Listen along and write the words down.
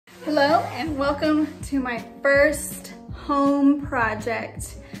Hello and welcome to my first home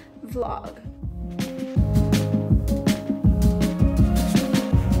project vlog.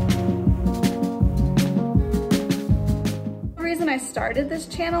 The reason I started this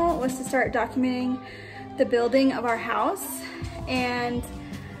channel was to start documenting the building of our house, and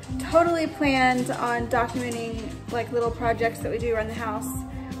totally planned on documenting like little projects that we do around the house.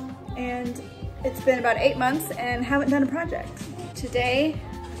 And it's been about 8 months and haven't done a project. Today,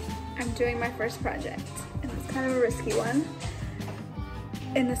 I'm doing my first project, and it's kind of a risky one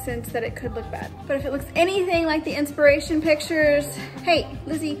in the sense that it could look bad. But if it looks anything like the inspiration pictures, hey,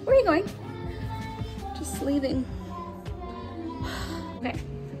 Lizzie, where are you going? Just leaving. Okay,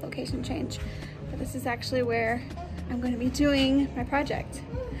 location change. But this is actually where I'm going to be doing my project.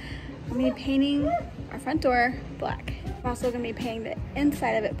 I'm going to be painting our front door black. I'm also going to be painting the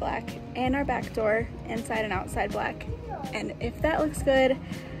inside of it black and our back door inside and outside black. And if that looks good,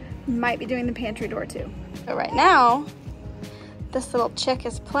 might be doing the pantry door too. But right now, this little chick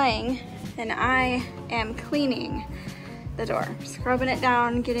is playing and I am cleaning the door. Scrubbing it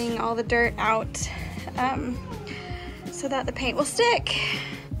down, getting all the dirt out so that the paint will stick.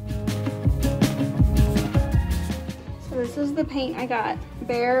 So this is the paint I got.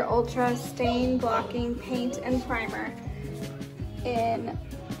 Behr Ultra Stain Blocking Paint and Primer in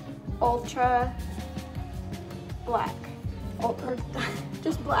Ultra Black. Or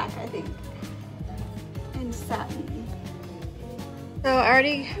just black, I think. And satin. So I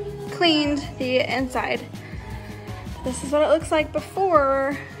already cleaned the inside. This is what it looks like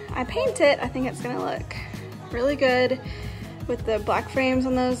before I paint it. I think it's gonna look really good with the black frames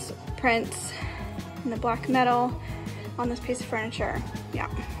on those prints and the black metal on this piece of furniture. Yeah.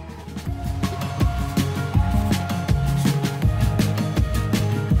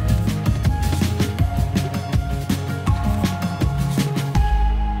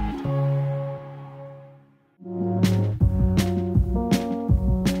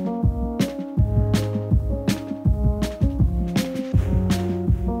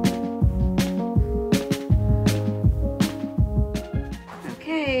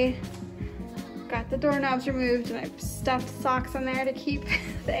 Got the doorknobs removed and I've stuffed socks on there to keep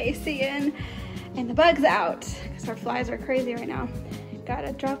the AC in and the bugs out because our flies are crazy right now. Got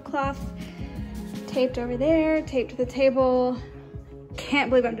a drop cloth taped over there, taped to the table. Can't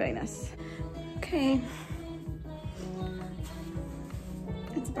believe I'm doing this. Okay.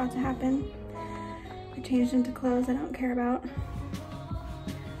 It's about to happen. I changed into clothes I don't care about.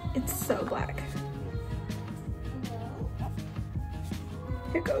 It's so black.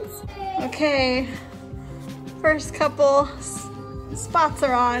 Here goes. Okay, first couple spots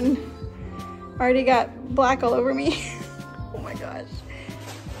are on. Already got black all over me. Oh my gosh.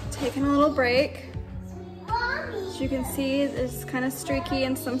 Taking a little break. As you can see, it's kind of streaky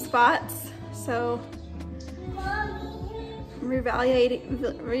in some spots. So I'm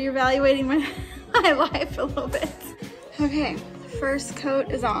reevaluating my life a little bit. Okay, first coat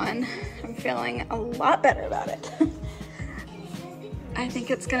is on. I'm feeling a lot better about it. I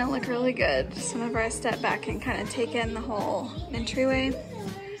think it's gonna look really good just whenever I step back and kind of take in the whole entryway.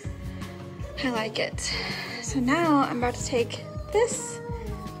 I like it. So now I'm about to take this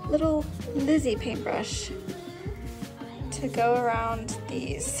little Lizzie paintbrush to go around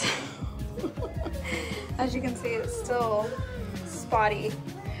these. As you can see, it's still spotty,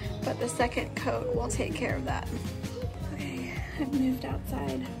 but the second coat will take care of that. Okay, I've moved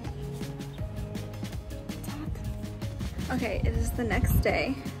outside. Okay, it is the next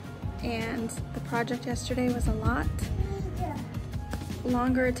day, and the project yesterday was a lot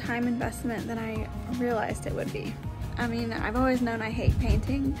longer time investment than I realized it would be. I mean, I've always known I hate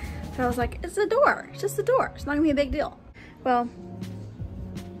painting, but I was like, it's a door, it's just a door. It's not gonna be a big deal. Well,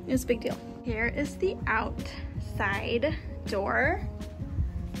 it was a big deal. Here is the outside door.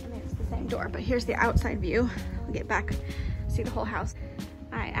 I mean, it's the same door, but here's the outside view. I'll get back, see the whole house.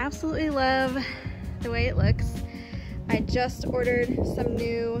 I absolutely love the way it looks. I just ordered some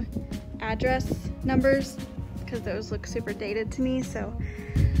new address numbers because those look super dated to me. So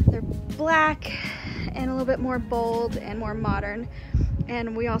they're black and a little bit more bold and more modern.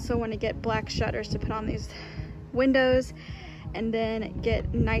 And we also want to get black shutters to put on these windows and then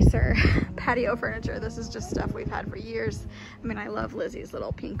get nicer patio furniture. This is just stuff we've had for years. I mean, I love Lizzie's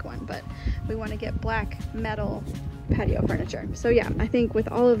little pink one, but we want to get black metal patio furniture. So yeah, I think with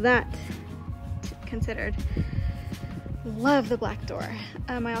all of that considered, love the black door.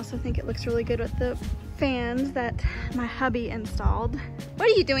 I also think it looks really good with the fans that my hubby installed. What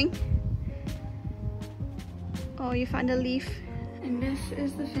are you doing? Oh, you found a leaf. And this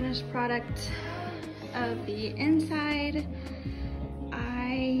is the finished product of the inside.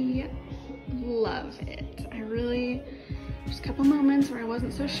 I a couple moments where I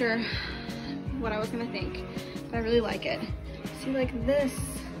wasn't so sure what I was gonna think, but I really like it. See, like this,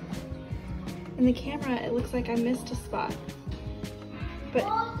 in the camera, it looks like I missed a spot, but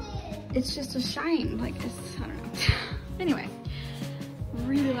it's just a shine, like it's, I don't know. Anyway,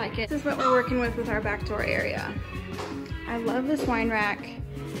 really like it. This is what we're working with our back door area. I love this wine rack.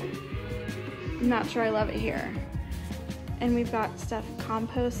 I'm not sure I love it here. And we've got stuff,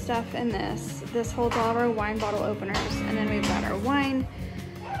 compost stuff in this. This holds all of our wine bottle openers. And then we've got our wine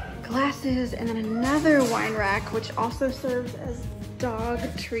glasses and then another wine rack, which also serves as dog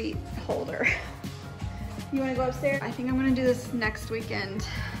treat holder. You wanna go upstairs? I think I'm gonna do this next weekend,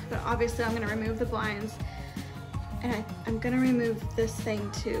 but obviously I'm gonna remove the blinds and I'm gonna remove this thing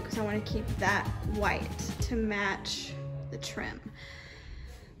too because I wanna keep that white to match the trim.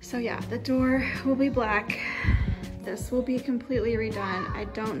 So yeah, the door will be black. This will be completely redone. I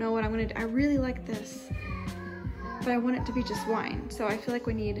don't know what I'm gonna do. I really like this, but I want it to be just wine. So I feel like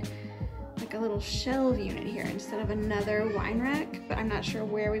we need like a little shelf unit here instead of another wine rack, but I'm not sure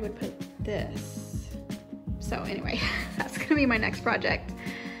where we would put this. So anyway, that's gonna be my next project.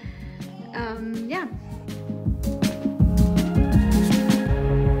 Yeah.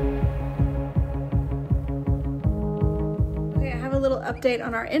 Okay, I have a little update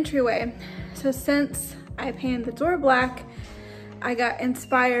on our entryway. So since I painted the door black, I got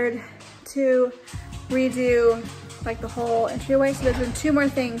inspired to redo like the whole entryway. So there's been 2 more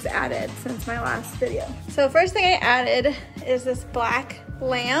things added since my last video. So first thing I added is this black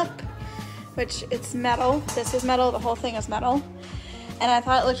lamp, which it's metal. This is metal, the whole thing is metal. And I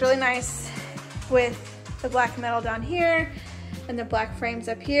thought it looked really nice with the black metal down here and the black frames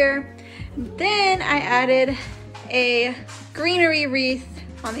up here. And then I added a greenery wreath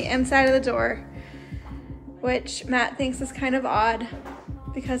on the inside of the door, which Matt thinks is kind of odd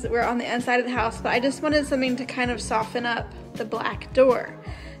because we're on the inside of the house, but I just wanted something to kind of soften up the black door.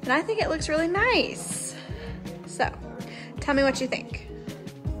 And I think it looks really nice. So, tell me what you think.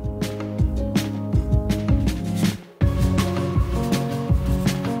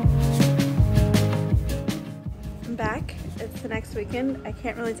 I'm back. It's the next weekend. I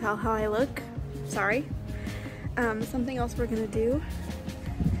can't really tell how I look. Sorry. Something else we're gonna do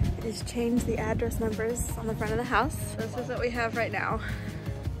is change the address numbers on the front of the house. This is what we have right now.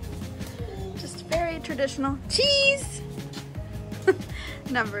 Just very traditional cheese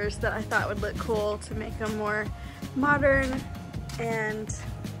numbers that I thought would look cool to make them more modern and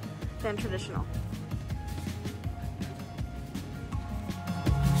then traditional.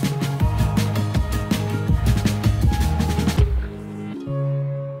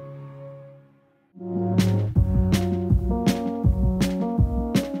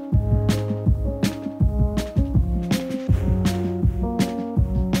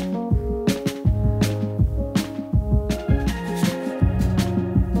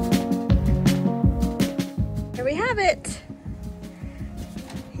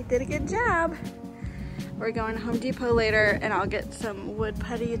 Did a good job. We're going to Home Depot later and I'll get some wood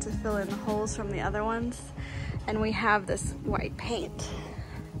putty to fill in the holes from the other ones. And we have this white paint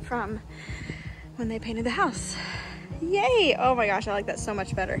from when they painted the house. Yay! Oh my gosh, I like that so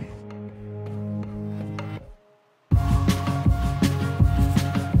much better.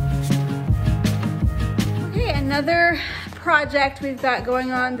 Okay, another project we've got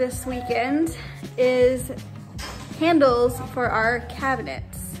going on this weekend is handles for our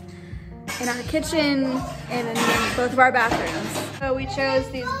cabinets in our kitchen and in both of our bathrooms. So we chose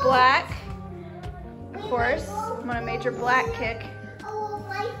these black, of course. I'm on a major black kick. Oh,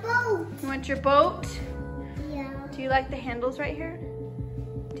 my boat. You want your boat? Yeah. Do you like the handles right here?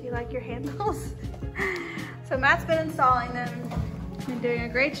 Do you like your handles? So Matt's been installing them. Been doing a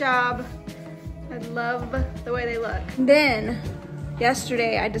great job. I love the way they look. Then,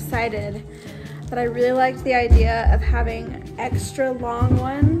 yesterday I decided that I really liked the idea of having extra long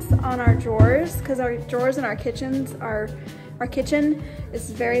ones on our drawers because our drawers in our kitchens our kitchen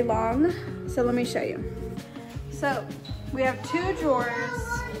is very long. So let me show you. So we have 2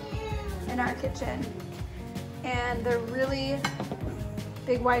 drawers in our kitchen and they're really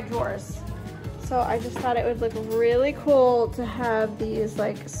big wide drawers. So I just thought it would look really cool to have these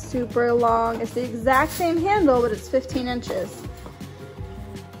like super long. It's the exact same handle, but it's 15 inches.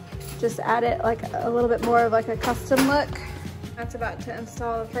 Just add it like a little bit more of like a custom look. That's about to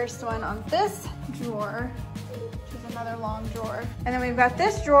install the first one on this drawer, which is another long drawer. And then we've got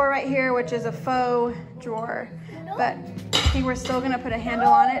this drawer right here, which is a faux drawer. But I think we're still gonna put a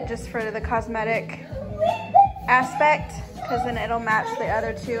handle on it just for the cosmetic aspect, because then it'll match the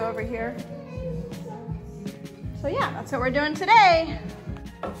other 2 over here. So yeah, that's what we're doing today.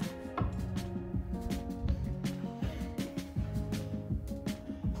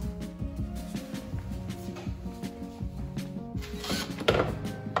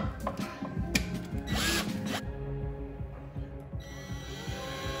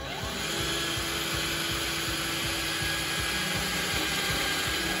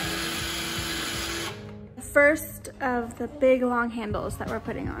 first of the big long handles that we're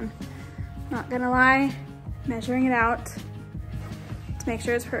putting on. Not gonna lie, measuring it out to make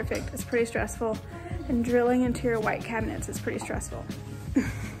sure it's perfect is pretty stressful, and drilling into your white cabinets is pretty stressful.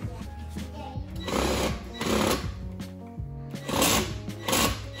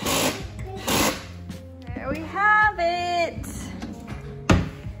 There we have it.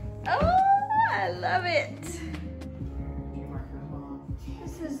 Oh, I love it.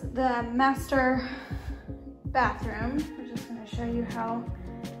 This is the master bathroom. We're just gonna show you how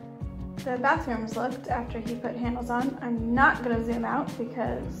the bathrooms looked after he put handles on. I'm not gonna zoom out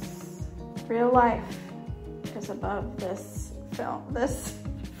because real life is above this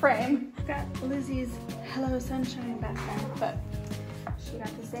frame. I've got Lizzie's Hello Sunshine bathroom, but she got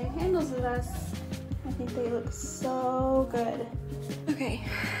the same handles as us. I think they look so good. Okay,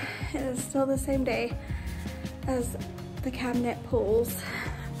 it is still the same day as the cabinet pulls,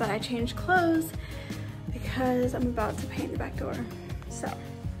 but I changed clothes because I'm about to paint the back door. So,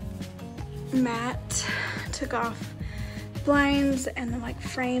 Matt took off blinds and the like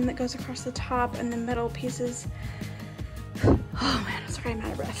frame that goes across the top and the metal pieces. Oh man, I'm sorry, I'm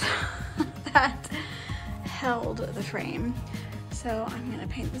out of breath. That held the frame. So I'm gonna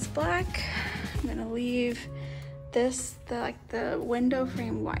paint this black. I'm gonna leave this, the window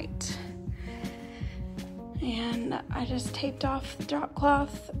frame white. And I just taped off the drop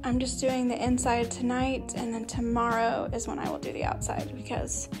cloth. I'm just doing the inside tonight, and then tomorrow is when I will do the outside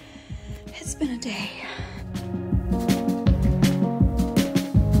because it's been a day.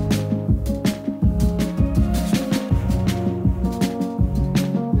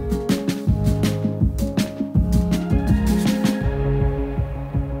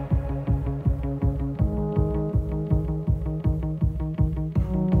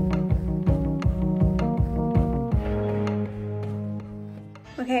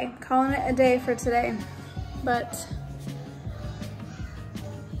 Okay, calling it a day for today, but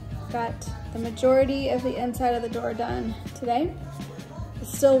got the majority of the inside of the door done today.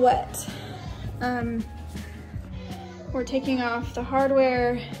 It's still wet. We're taking off the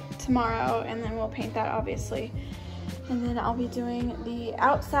hardware tomorrow, and then we'll paint that obviously. And then I'll be doing the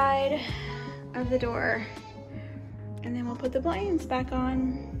outside of the door, and then we'll put the blinds back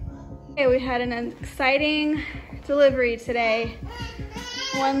on. Okay, we had an exciting delivery today.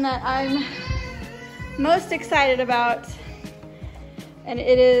 One that I'm most excited about, and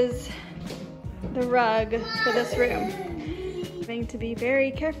it is the rug for this room. I'm having to be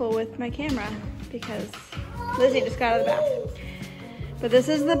very careful with my camera because Lizzie just got out of the bath. But this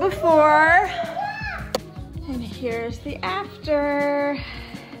is the before, and here's the after.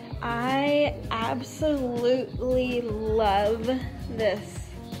 I absolutely love this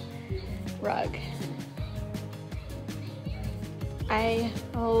rug. I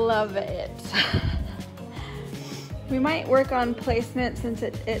love it. We might work on placement since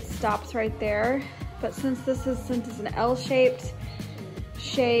it stops right there, but since it's an L-shaped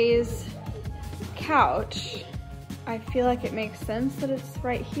chaise couch, I feel like it makes sense that it's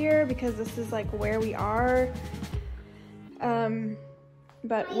right here because this is like where we are.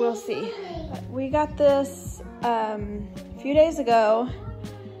 But we'll see. We got this a few days ago,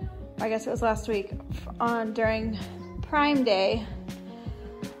 I guess it was last week, during Prime Day.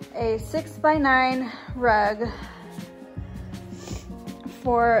 A 6x9 rug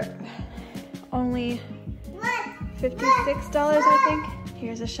for only $56, I think.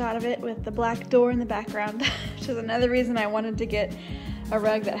 Here's a shot of it with the black door in the background, which is another reason I wanted to get a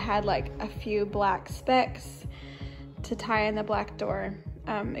rug that had like a few black specks to tie in the black door.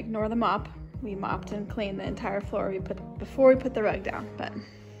 Ignore the mop. We mopped and cleaned the entire floor before we put the rug down, but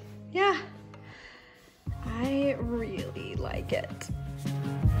yeah, I really like it.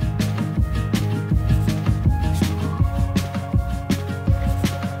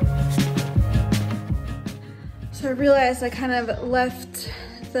 So I realized I kind of left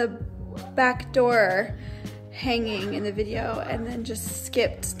the back door hanging in the video and then just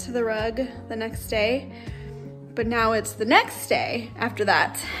skipped to the rug the next day. But now it's the next day after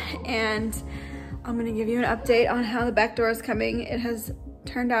that, and I'm gonna give you an update on how the back door is coming. It has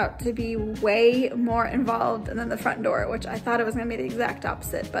turned out to be way more involved than the front door, which I thought it was gonna be the exact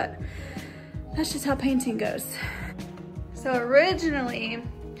opposite, but that's just how painting goes. So originally,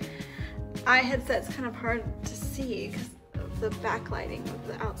 I had said it's kind of hard to see because of the backlighting of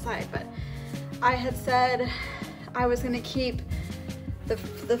the outside, but I had said I was gonna keep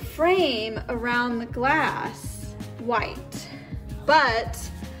the frame around the glass white, but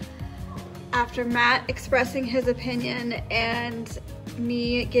after Matt expressing his opinion and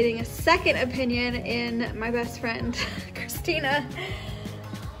me getting a second opinion in my best friend, Christina,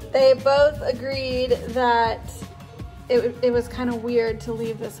 they both agreed that it was kind of weird to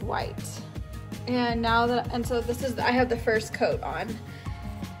leave this white. And now that, and so this is, I have the first coat on.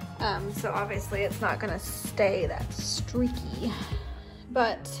 So obviously it's not gonna stay that streaky,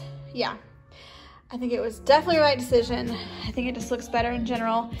 but yeah, I think it was definitely the right decision. I think it just looks better in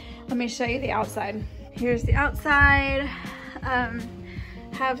general. Let me show you the outside. Here's the outside.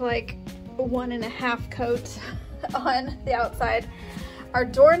 Have like 1.5 coat on the outside. Our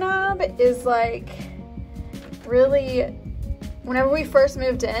doorknob is like really, whenever we first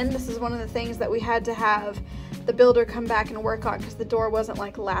moved in, this is one of the things that we had to have the builder come back and work on because the door wasn't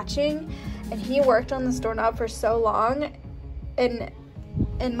like latching, and he worked on this doorknob for so long, and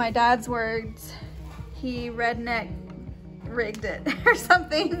in my dad's words, he redneck rigged it or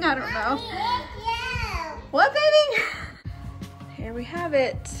something, I don't know. What, baby? Here we have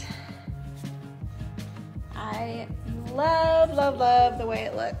it. I love, love, love the way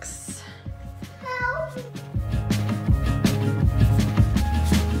it looks.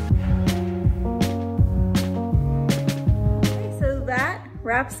 Okay, so that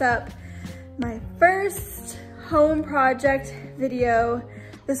wraps up my first home project video.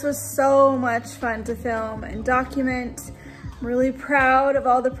 This was so much fun to film and document. I'm really proud of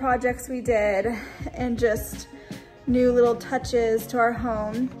all the projects we did and just new little touches to our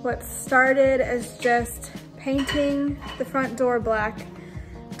home. What started as just painting the front door black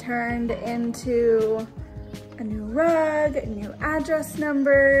turned into a new rug, new address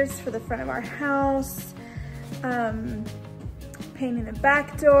numbers for the front of our house, painting the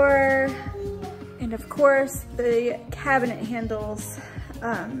back door, and of course the cabinet handles.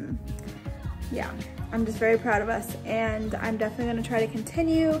 Yeah, I'm just very proud of us, and I'm definitely gonna try to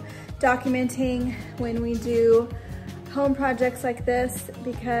continue documenting when we do home projects like this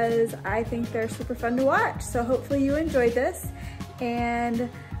because I think they're super fun to watch. So hopefully you enjoyed this, and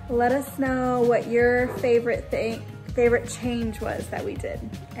let us know what your favorite change was that we did.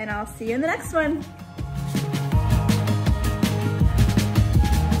 And I'll see you in the next one.